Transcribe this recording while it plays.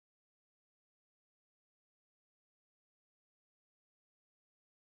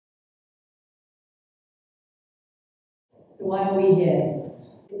So why are we here?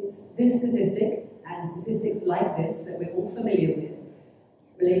 It's this statistic and statistics like this that we're all familiar with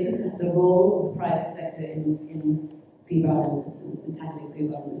related to the role of the private sector in febrile illness and tackling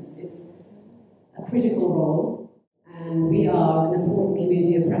febrile illness. It's a critical role, and we are an important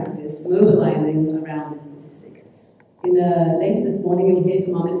community of practice mobilizing around this statistic. Later this morning, you'll hear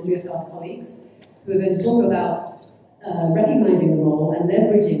from our Ministry of Health colleagues who are going to talk about recognizing the role and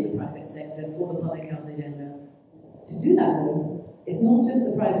leveraging the private sector for the public health agenda. To do that, though, it's not just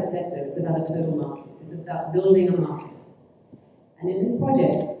the private sector, it's about a total market. It's about building a market. And in this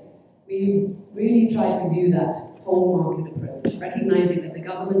project, we've really tried to view that whole market approach, recognizing that the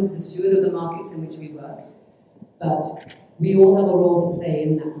government is a steward of the markets in which we work, but we all have a role to play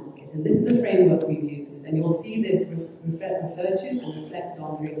in that market. And this is the framework we've used, and you'll see this referred to and reflected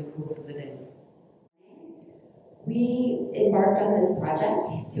on during the course of the day. We embarked on this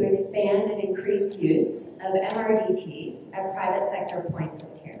project to expand and increase use of MRDTs at private sector points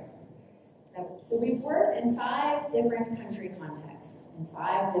of care. So we've worked in 5 different country contexts, in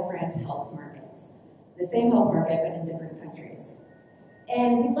 5 different health markets. The same health market, but in different countries.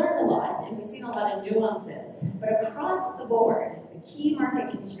 And we've learned a lot, and we've seen a lot of nuances. But across the board, the key market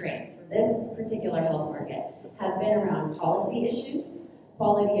constraints for this particular health market have been around policy issues,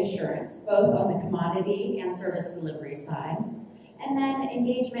 quality assurance, both on the commodity and service delivery side, and then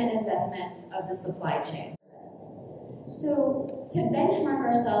engagement and investment of the supply chain. So to benchmark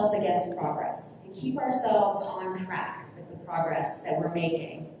ourselves against progress, to keep ourselves on track with the progress that we're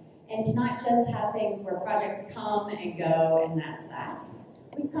making, and to not just have things where projects come and go and that's that,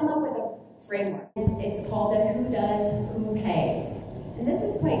 we've come up with a framework. It's called the Who Does, Who Pays. And this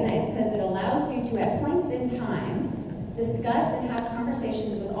is quite nice because it allows you to, at points in time, discuss and have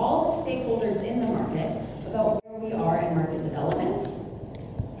conversations with all the stakeholders in the market about where we are in market development,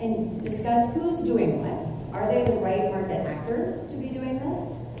 and discuss who's doing what. Are they the right market actors to be doing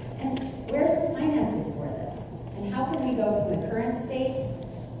this? And where's the financing for this? And how can we go from the current state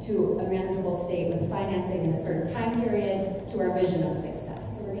to a manageable state with financing in a certain time period to our vision of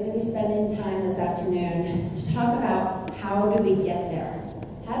success? So we're going to be spending time this afternoon to talk about how do we get there?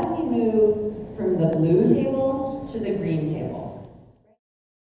 How do we move from the blue table to the green table?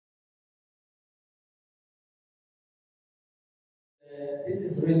 This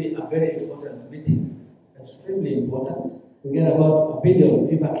is really a very important meeting, extremely important. We get about 1 billion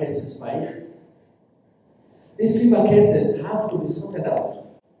fever cases by year. These fever cases have to be sorted out.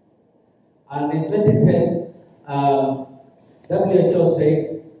 And in 2010, WHO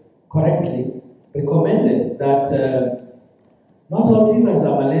said, correctly, recommended that not all fevers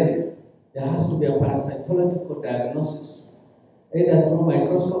are malaria. There has to be a parasitological diagnosis, either through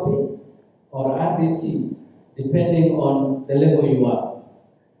microscopy or RDT, depending on the level you are.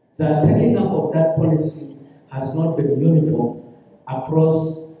 The taking up of that policy has not been uniform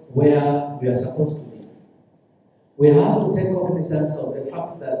across where we are supposed to be. We have to take cognizance of the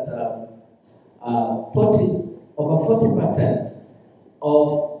fact that over 40%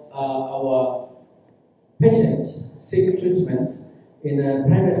 of our patients seek treatment in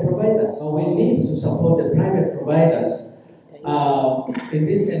private providers. So we need to support the private providers in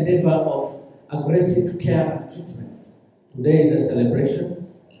this endeavor of aggressive care and treatment. Today is a celebration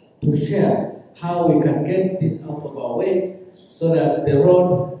to share how we can get this out of our way so that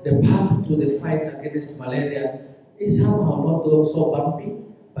the path to the fight against malaria is somehow not so bumpy,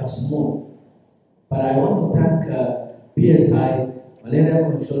 but smooth. But I want to thank PSI, Malaria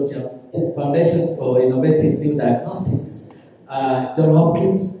Consortium, Foundation for Innovative New Diagnostics, Johns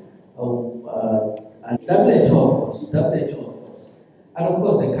Hopkins, and WHO of course, and of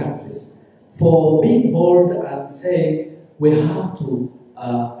course the countries, for being bold and saying we have to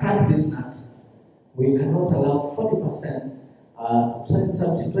crack this nut. We cannot allow 40%, in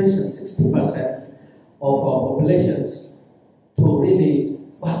some situations 60% of our populations to really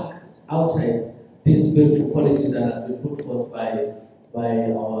work outside this beautiful policy that has been put forth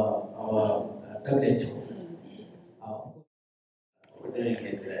by our WHO. We're doing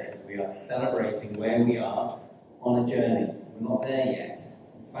here today. We are celebrating where we are on a journey. We're not there yet.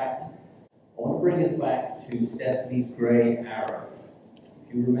 In fact, I want to bring us back to Stephanie's grey arrow.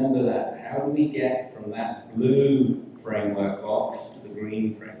 If you remember that, how do we get from that blue framework box to the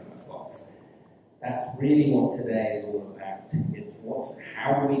green framework box? That's really what today is all about. It's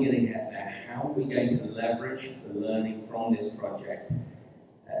how are we going to get there? How are we going to leverage the learning from this project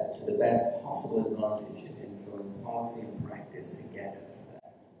to the best possible advantage to influence policy and practice to get us there?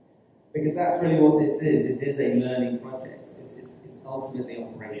 Because that's really what this is. This is a learning project. It's ultimately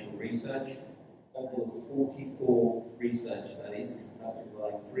operational research. Total of 44 research studies conducted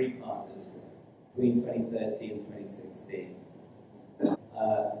by 3 partners between 2013 and 2016.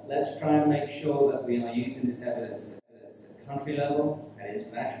 Let's try and make sure that we are using this evidence at country level, at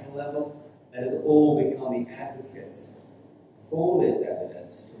international level. Let us all become the advocates for this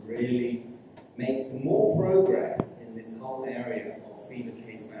evidence to really make some more progress in this whole area of fever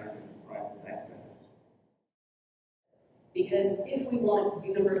case management in the private sector. Because if we want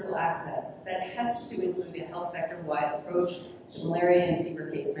universal access, that has to include a health sector-wide approach to malaria and fever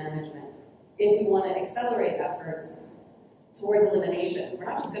case management. If we want to accelerate efforts towards elimination, we're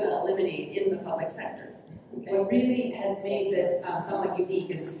not just going to eliminate in the public sector. Okay. What really has made this somewhat unique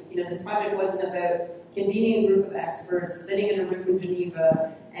is, this project wasn't about convening a group of experts, sitting in a room in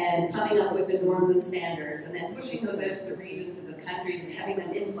Geneva, and coming up with the norms and standards, and then pushing those out to the regions and the countries and having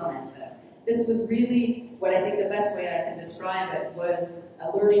them implement them. This was really what I think the best way I can describe it was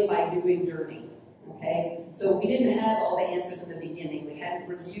a learning by doing journey. Okay, so we didn't have all the answers in the beginning. We hadn't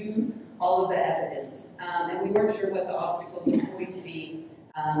reviewed all of the evidence, and we weren't sure what the obstacles were going to be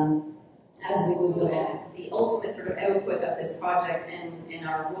as we moved along. The ultimate sort of output of this project and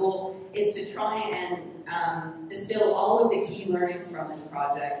our role is to try and distill all of the key learnings from this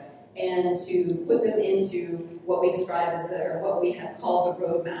project and to put them into what we describe as or what we have called the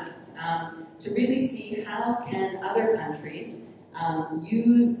roadmap, to really see how can other countries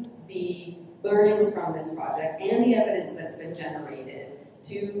use the learnings from this project and the evidence that's been generated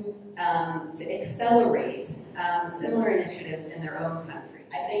to accelerate similar initiatives in their own country.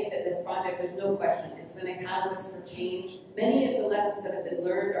 I think that this project, there's no question, it's been a catalyst for change. Many of the lessons that have been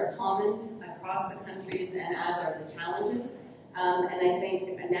learned are common across the countries, and as are the challenges. And I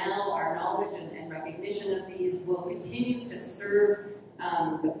think now our knowledge and recognition of these will continue to serve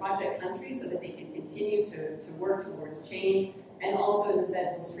the project countries so that they can continue to work towards change, and also, as I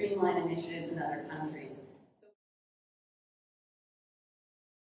said, will streamline initiatives in other countries.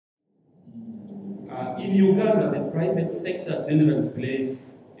 In Uganda, the private sector generally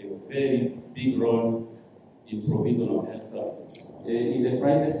plays a very big role in provision of health services. In the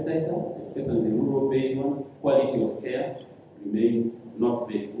private sector, especially the rural-based one, quality of care remains not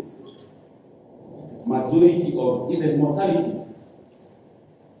very good. Majority of even mortalities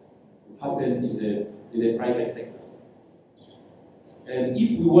happen in the private sector. And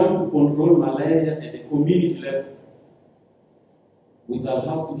if we want to control malaria at the community level, we shall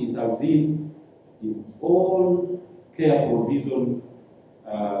have to intervene in all care provision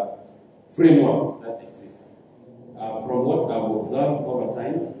frameworks that exist. From what I've observed over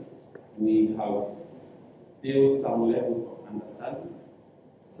time, we have built some level of understanding,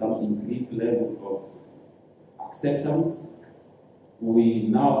 some increased level of acceptance. We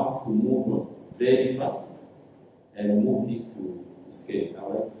now have to move on very fast and move this to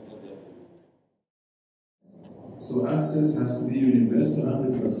scale. So access has to be universal,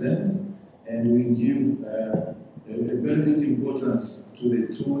 100%. And we give a very good importance to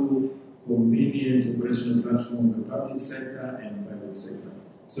the two convenient operational platforms, the public sector and private sector.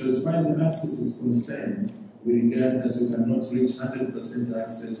 So as far as the access is concerned, we regard that we cannot reach 100%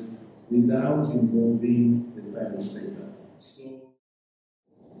 access without involving the private sector. So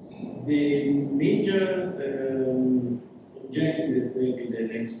the major objective that we have in the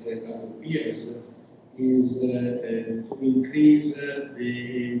next couple of years is to increase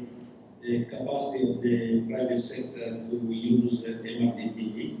the capacity of the private sector to use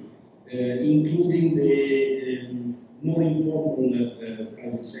MRDT, including the more informal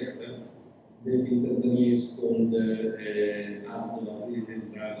private sector that in Tanzania is called ADDO, Accredited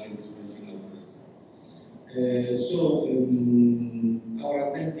Drug and Dispensing Outlets. Our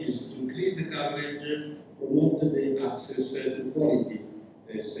attempt is to increase the coverage, promote the access to quality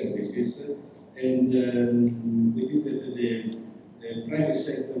services, and we think that the private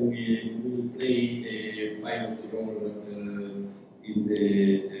sector will play a pilot role in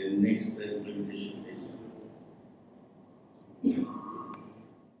the next implementation phase.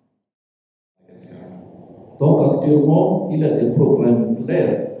 Donc actuellement, il y a des programmes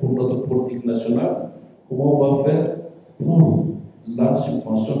clairs pour notre politique nationale. Comment on va faire pour la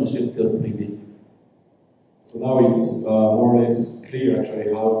subvention du secteur privé? So now it's more or less clear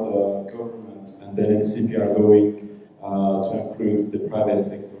actually how the governments and then NCP are going to include the private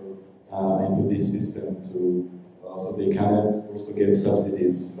sector into this system so they can also get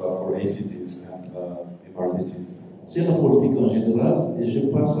subsidies for ACTs and MRDTs. C'est la politique en général, et je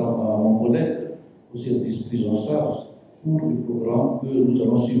passe à mon collègue au service prise en charge pour le programme que nous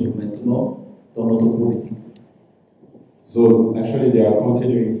allons suivre maintenant dans notre politique. So actually they are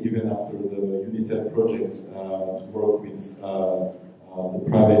continuing even after the UNITAID project to work with the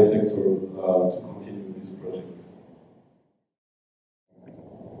private sector to continue this project.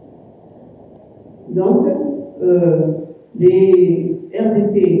 Donc, les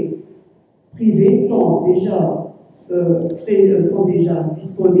RDT privés sont déjà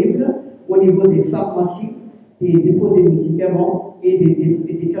disponibles au niveau des pharmacies, des dépôts de médicaments et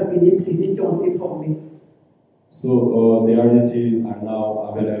des cabinets privés qui ont été formés. So the RDT are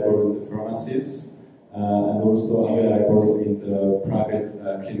now available in the pharmacies and also available in the private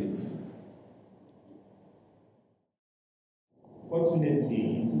clinics.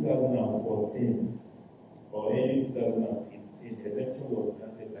 Fortunately, in 2014 or early 2015, exemption was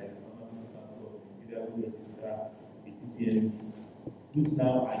granted by the Pharmacists Council of Nigeria who register the PPMDs, which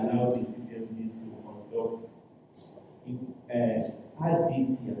now allow the PPMDs to conduct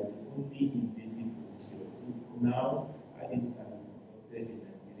RDT as the only invasive procedure. So now RDT can be conducted in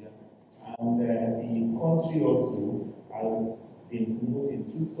Nigeria, and the country also has been promoting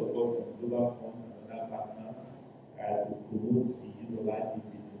through support from Global Fund and other partners to promote the use of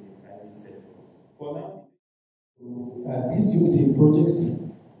RDTs in the private sector. For now, this UNITAID project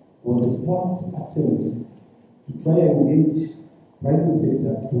was the first attempt to try and engage private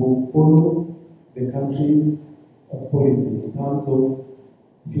sector to follow the country's policy in terms of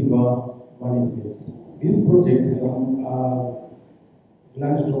fever management. This project, I'm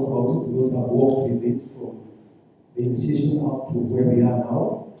glad to talk about it because I've worked with it from the initiation up to where we are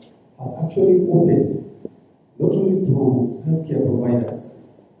now, has actually opened not only to healthcare providers,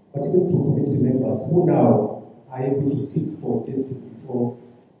 but even to community members who now are able to seek for testing before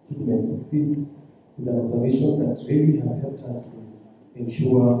treatment. This is an observation that really has helped us to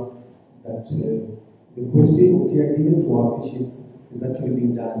ensure that the quality of care given to our patients is actually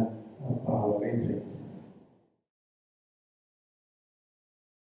being done as per our guidelines.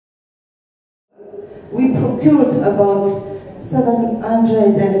 We procured about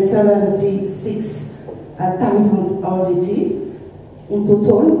 776,000 RDT in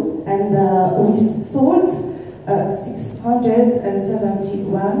total, and we sold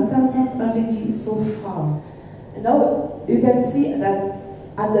 671,000 RDT so far. And now you can see that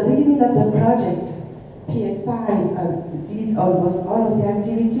at the beginning of the project, PSI did almost all of the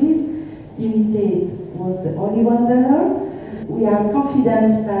activities. UNITAID was the only one donor. We are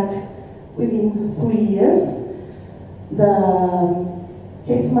confident that within 3 years, the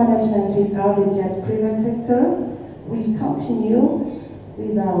case management with RDT at private sector will continue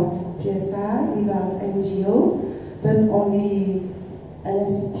without PSI, without NGO, but only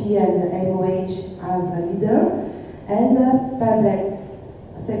NFCP and the MOH as a leader, and the public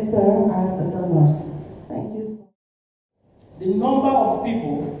sector as the donors. Thank you. The number of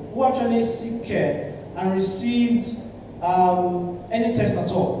people who actually seek care and received any test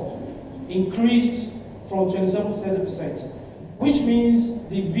at all increased from 27 to 30%, which means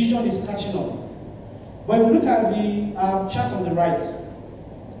the vision is catching on. But if you look at the chart on the right,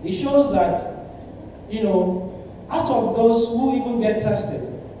 it shows that, out of those who even get tested,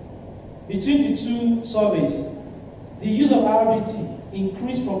 between the two surveys, the use of RDT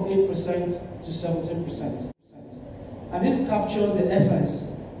increased from 8% to 17%. And this captures the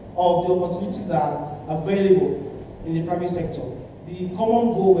essence of the opportunities that are available in the private sector. The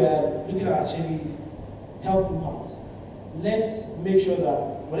common goal we're looking at achieving is health impact. Let's make sure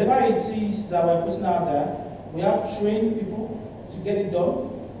that whatever it is that we're putting out there, we have trained people to get it done.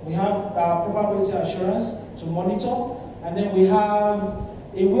 We have proper quality assurance to monitor, and then we have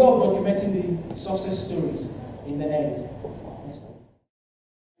a way of documenting the success stories in the end.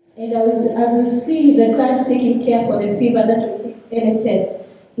 And as we see, the client seeking care for the fever that receive any test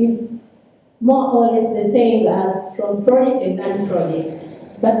is more or less the same as from project and non-project.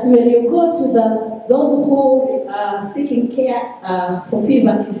 But when you go to those who are seeking care for fever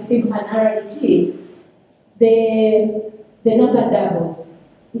and receive an RDT, the number doubles.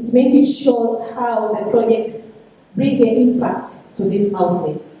 It means it shows how the project brings the impact to these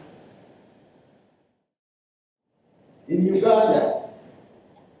outlets. In Uganda,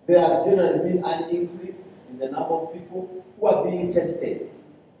 there has generally been an increase in the number of people who are being tested.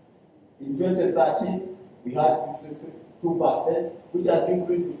 In 2013, we had 52%, which has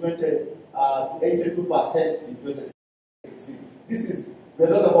increased to 82% in 2016. We're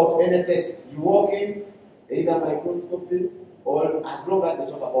talking about any test. You walk in, either microscopy, or as long as they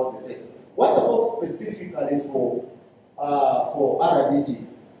talk about the test. What about specifically for RDT?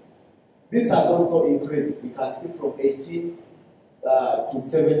 This has also increased. We can see from 18 to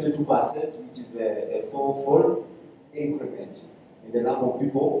 72%, which is a four-fold increment in the number of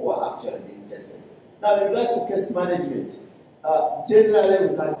people who are actually being tested. Now, in regards to case management, generally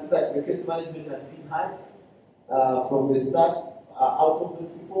we can see that the case management has been high from the start. Out of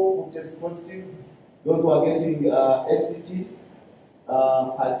those people who test positive, those who are getting SCTs,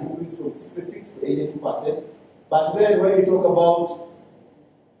 has increased from 66 to 82%. But then when you talk about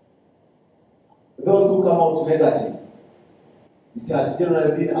those who come out negative, it has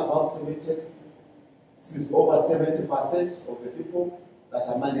generally been about 70. This is over 70% of the people that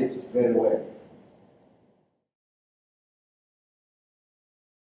are managed very well.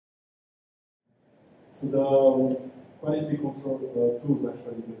 So the quality control tools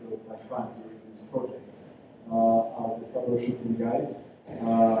actually developed by FAN during these projects are the troubleshooting guides,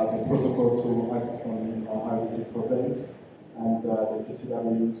 the protocol to act on RDT problems, and the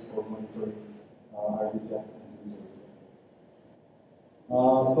PCWs for monitoring RDT at end user.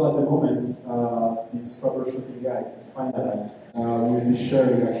 So at the moment, this troubleshooting guide is finalized. We'll be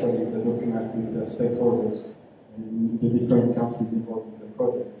sharing actually the document with the stakeholders in the different countries involved in the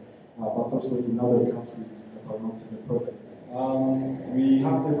project, but also in other countries that are not in the project. We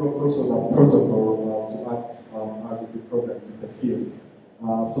have developed also that protocol to act on RDT problems in the field.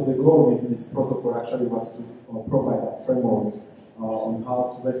 So the goal with this protocol actually was to provide a framework on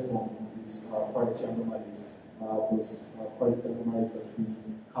how to respond to these quality anomalies. Those quality anomalies that we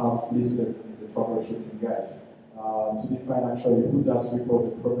have listed in the troubleshooting guide, to define actually who does report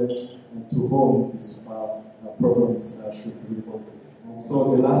the problem and to whom these problems should be reported. And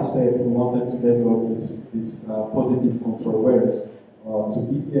so the last step we wanted to develop is these positive control wares to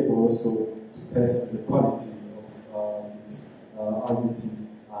be able also to test the quality of this RDT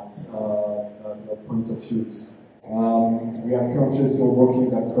at the point of use. We are currently also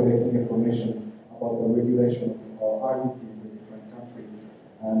working at collecting information about the regulation of RDT in the different countries,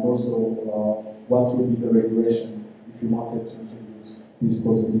 and also what will be the regulation if you wanted to introduce these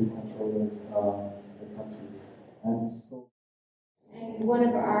positive controllers in the countries. And one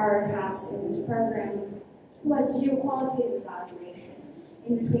of our tasks in this program was to do a qualitative evaluation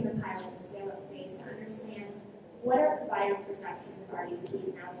in between the pilot and scale-up phase to understand what are providers' perceptions of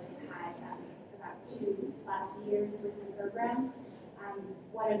RDTs now that they've had about 2+ years within the program.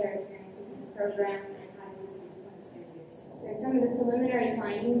 What are their experiences in the program, and how does this influence their use? So some of the preliminary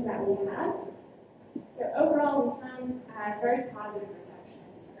findings that we have. So overall, we found a very positive reception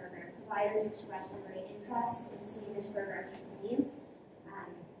of this program. Providers expressed a great interest in seeing this program continue.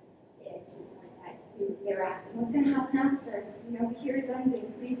 To the point that they were asking, what's going to happen after? Here it's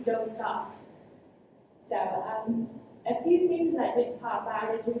ending, please don't stop. So a few things that did pop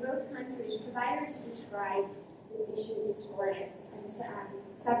out is in both countries, providers described this issue of discordance, and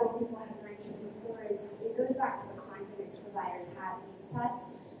several people have mentioned before, is it goes back to the confidence providers have in these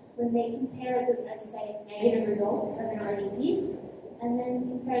tests when they compare the, let's say, negative result of an RDT, and then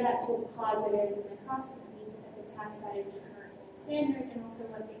compare that to a positive microscopy of the test that is the current gold standard, and also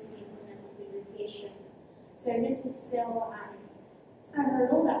what they see in clinical presentation. So this is still a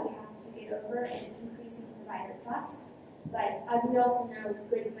hurdle that we have to get over in increasing provider trust. But as we also know,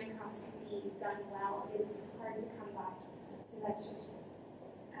 good microscopy done well is hard to come by. So that's just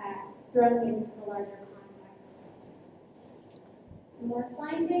throwing it into the larger context. Some more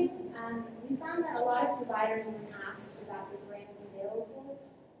findings. We found that a lot of providers, when asked about the brands available,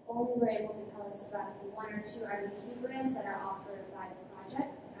 only were able to tell us about the 1 or 2 RDT brands that are offered by the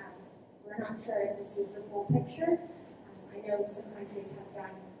project. We're not sure if this is the full picture. I know some countries have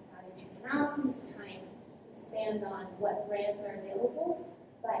done value chain analysis to try and expand on what brands are available,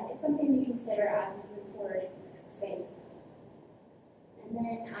 but it's something to consider as we move forward into the next phase. And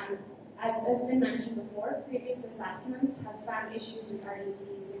then, as has been mentioned before, previous assessments have found issues with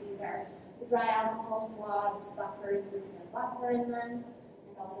RDTs. So these are the dry alcohol swabs, buffers with no buffer in them,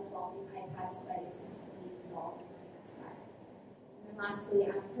 and also faulty pipettes, but it seems to be resolved in the next step. And lastly,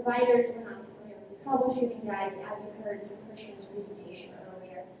 providers were not familiar with the troubleshooting guide. As you heard from Christian's presentation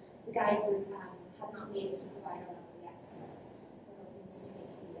earlier, the guides were have not made it to provider level yet, so we're hoping this can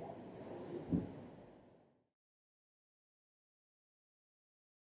be useful too.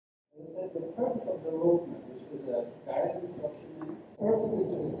 As I said, the purpose of the roadmap, which is a guidance document, the purpose is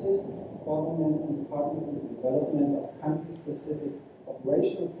to assist governments and partners in the development of country-specific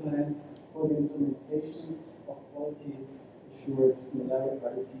operational plans for the implementation of quality-assured malaria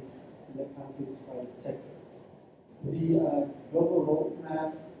RDTs in the country's private sectors. The global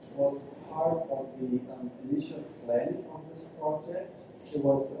roadmap was part of the initial planning of this project. It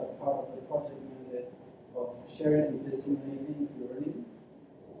was a part of the project mandate of sharing and disseminating learning.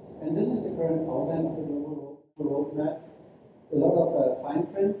 And this is the current outline of the global roadmap. A lot of fine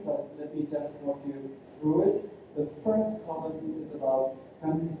print, but let me just walk you through it. The first column is about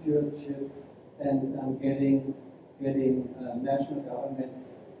country stewardships and getting national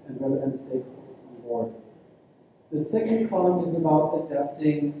governments and relevant stakeholders on board. The second column is about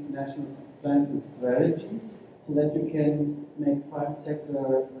adapting national plans and strategies so that you can make private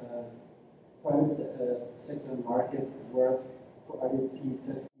sector markets work for IoT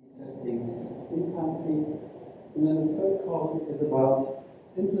testing in country. And then the third column is about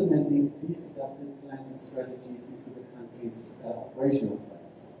implementing these adaptive plans and strategies into the country's operational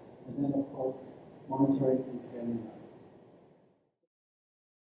plans. And then, of course, monitoring and scaling up.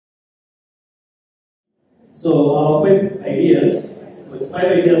 So our five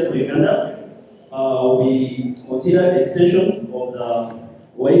ideas for Uganda, we considered extension of the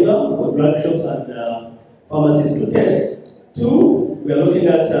waiver for drug shops and pharmacies to test. 2, we are looking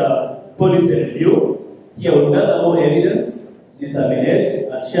at policy review. Here we'll gather more evidence, disseminate,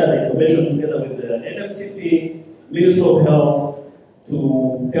 and share the information together with the NFCP, Ministry of Health, to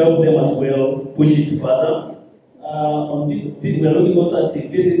help them as well push it further. We are looking also at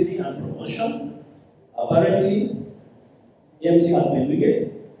BCC and promotion. Apparently, EMC has been wicked,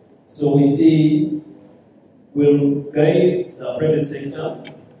 so we see we'll guide the private sector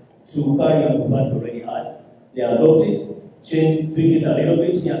to carry on what we already had. They adopt it, change, tweak it a little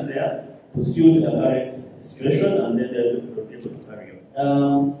bit here and there to suit the current situation, and then they'll be able to carry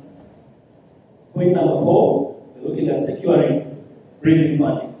on. Point number 4, we're looking at securing bridging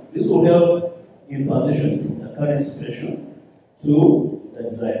funding. This will help in transition from the current situation to the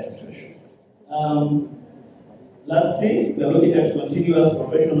desired situation. Lastly, we are looking at continuous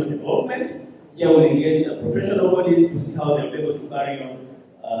professional development. Here we'll engage the professional bodies to see how they'll be able to carry on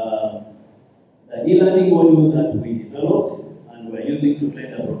the e-learning module that we developed and we're using to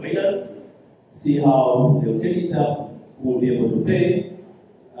train the providers, see how they'll take it up, who will be able to pay,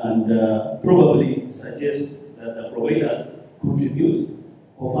 and probably suggest that the providers contribute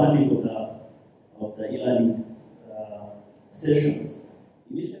for funding of the e-learning sessions.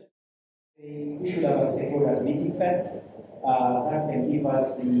 Initially, we should have a stakeholders meeting first. That can give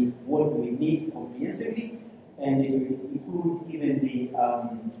us what we need comprehensively, and it will include even the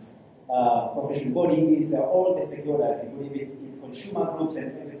professional bodies, all the stakeholders, including the consumer groups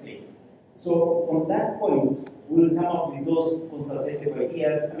and everything. So from that point, we will come up with those consultative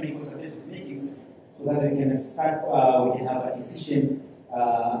ideas, consultative meetings, so that we can start, we can have a decision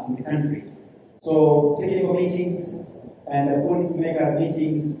in the country. So technical meetings and the policymakers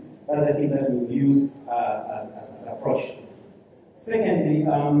meetings, that's the thing that we will use as approach. Secondly,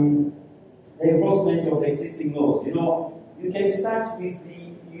 the enforcement of the existing laws. You can start with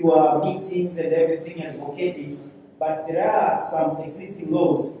your meetings and everything advocating, but there are some existing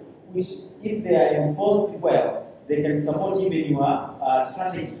laws which, if they are enforced well, they can support even your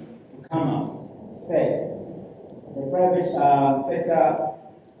strategy to come out. Third, the private sector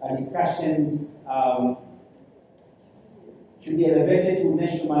discussions should be elevated to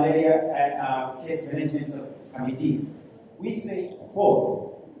national malaria and case management committees. We say,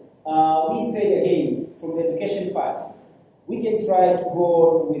 fourth, we say again, from the education part, we can try to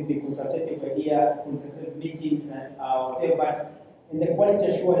go with the consultative idea, consultative meetings and whatever, but in the quality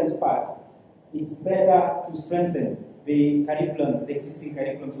assurance part, it's better to strengthen the curriculum, the existing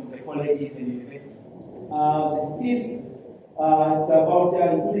curriculums of the colleges and universities. The fifth is about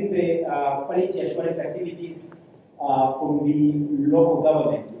including the quality assurance activities from the local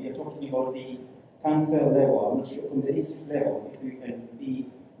government. We are talking about the council level, I'm not sure from the district level, if we can be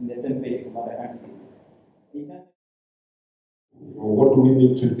in the same page from other countries. What do we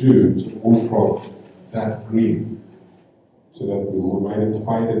need to do to move from that green so that we will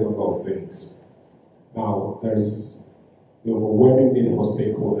identify a number of things? Now, there's the overwhelming need for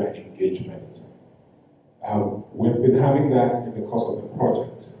stakeholder engagement. We've been having that in the course of the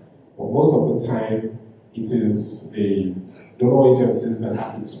project, but most of the time it is the donor agencies that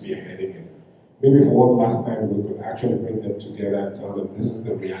have been spearheading it. Maybe for one last time we could actually bring them together and tell them this is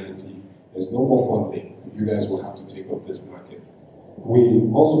the reality. There's no more funding. You guys will have to take up this market. We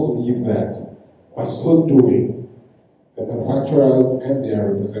also believe that by so doing, the manufacturers and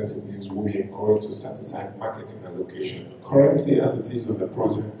their representatives will be encouraged to set aside marketing allocation. Currently, as it is on the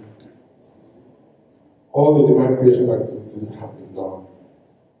project, all the demand creation activities have been done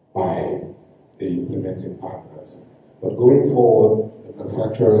by the implementing partners. But going forward, the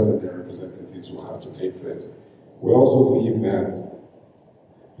manufacturers and their representatives will have to take this. We also believe that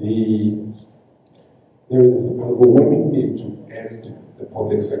there is an overwhelming need to end the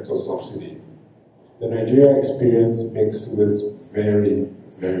public sector subsidy. The Nigeria experience makes this very,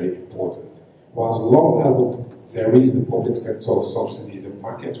 very important. For as long as there is the public sector subsidy, the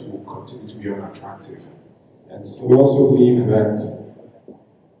market will continue to be unattractive. And so we also believe that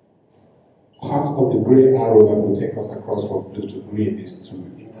part of the grey arrow that will take us across from blue to green is to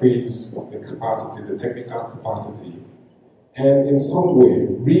increase the capacity, the technical capacity, and in some way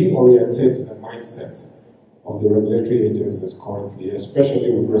reorientate the mindset of the regulatory agencies currently,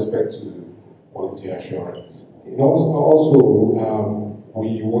 especially with respect to quality assurance. Also,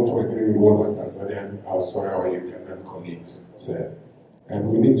 we want to agree with what our our Ugandan colleagues said. And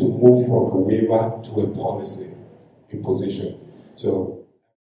we need to move from a waiver to a policy imposition. So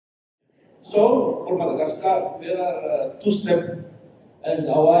for Madagascar, there are two steps, and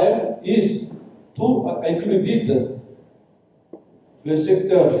our aim is to include the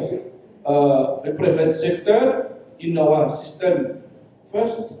sector, the private sector in our system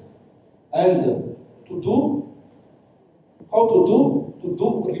first, and to do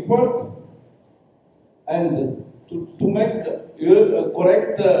report and to make a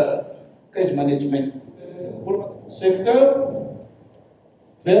correct case management. For sector,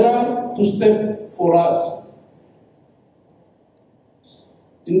 there are two steps for us.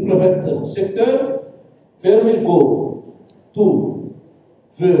 In private sector, there will go to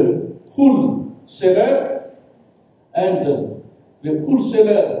the wholesaler, and the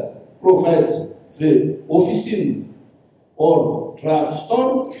wholesaler provides the officine or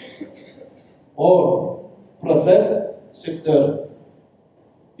drugstore or private sector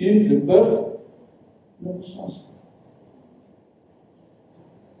in the above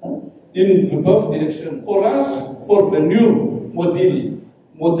direction. For us, for the new model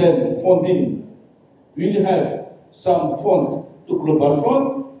funding, we will have some fund to global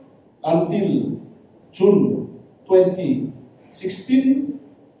fund until June 2016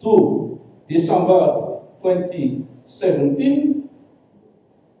 to December 2017.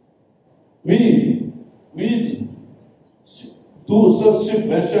 We will do some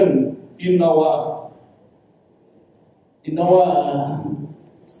subvention in our we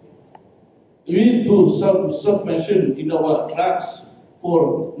will do some subvention in our drugs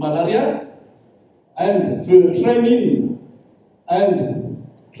for malaria, and the training and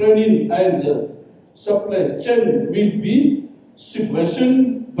supply chain will be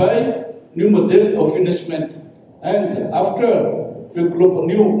subvention by new model of investment. And after the global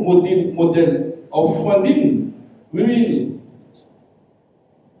new model of funding,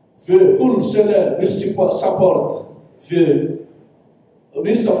 the wholesaler will support to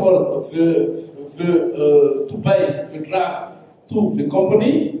buy the drug to the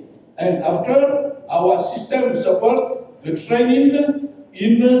company, and after our system support the training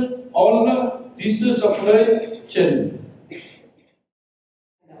in all this supply chain.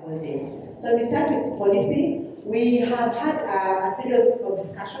 So we start with policy. We have had a series of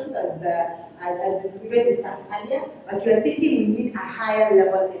discussions as we were discussed earlier, but we are thinking we need a higher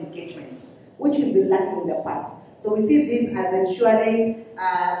level engagement, which has been lacking in the past. So we see this as ensuring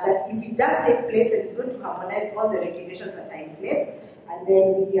that if it does take place, it's going to harmonize all the regulations that are in place, and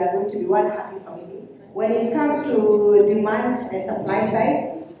then we are going to be one happy family. When it comes to demand and supply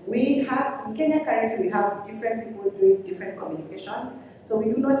side, we have, in Kenya currently, we have different people doing different communications. So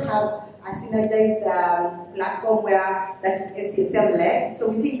we do not have a synergized platform where that is SCSM-led. So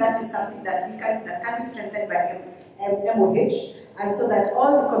we think that is something that can be strengthened by MOH, and so that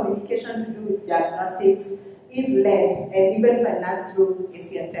all the communication to do with diagnostics is led and even financed through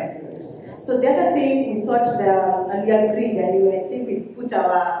ACSM. So the other thing we thought, and we agreed, and I think we put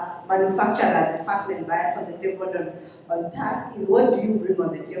our manufacturers and first-line buyers on the table on task, is what do you bring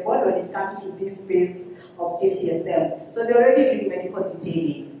on the table when it comes to this space of ACSM. So they're already doing medical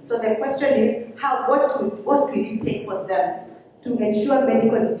detailing. So the question is, what will it take for them to ensure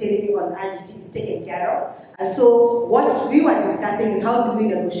medical detailing on RDT is taken care of? And so what we were discussing is how do we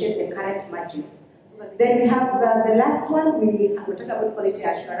negotiate the current margins. Then we have the last one, we talk about quality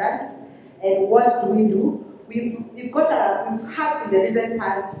assurance, and what do we do? We've had in the recent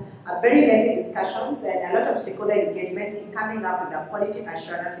past very lengthy discussions and a lot of stakeholder engagement in coming up with a quality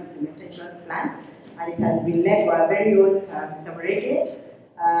assurance implementation plan, and it has been led by our very own Mr. Morege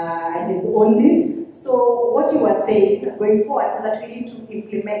and his own lead. So what you were saying going forward is that we need to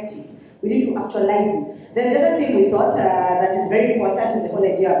implement it. We need to actualize it. Then the other thing we thought that is very important is the whole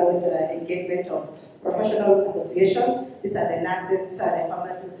idea about engagement of professional associations. These are the nurses, these are the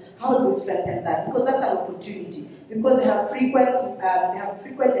pharmacists. How do we strengthen that? Because that's an opportunity. Because they have frequent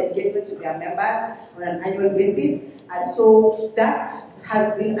engagement with their members on an annual basis, and so that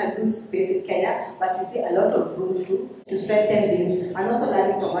has been a good space in Kenya, but we see a lot of room to strengthen this, and also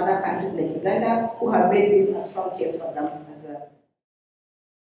learning from other countries like Uganda, who have made this a strong case for them as well.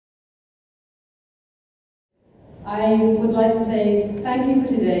 I would like to say thank you for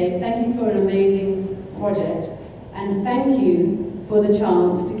today, thank you for an amazing project, and thank you for the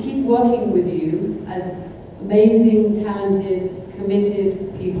chance to keep working with you as amazing, talented, committed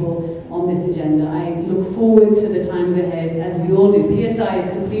people on this agenda. I look forward to the times ahead, as we all do. PSI is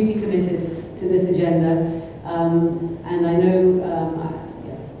completely committed to this agenda, and I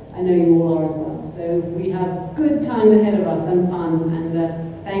know you all are as well. So we have good time ahead of us and fun,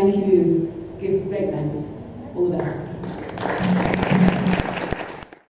 and thank you. Give great thanks. All the best.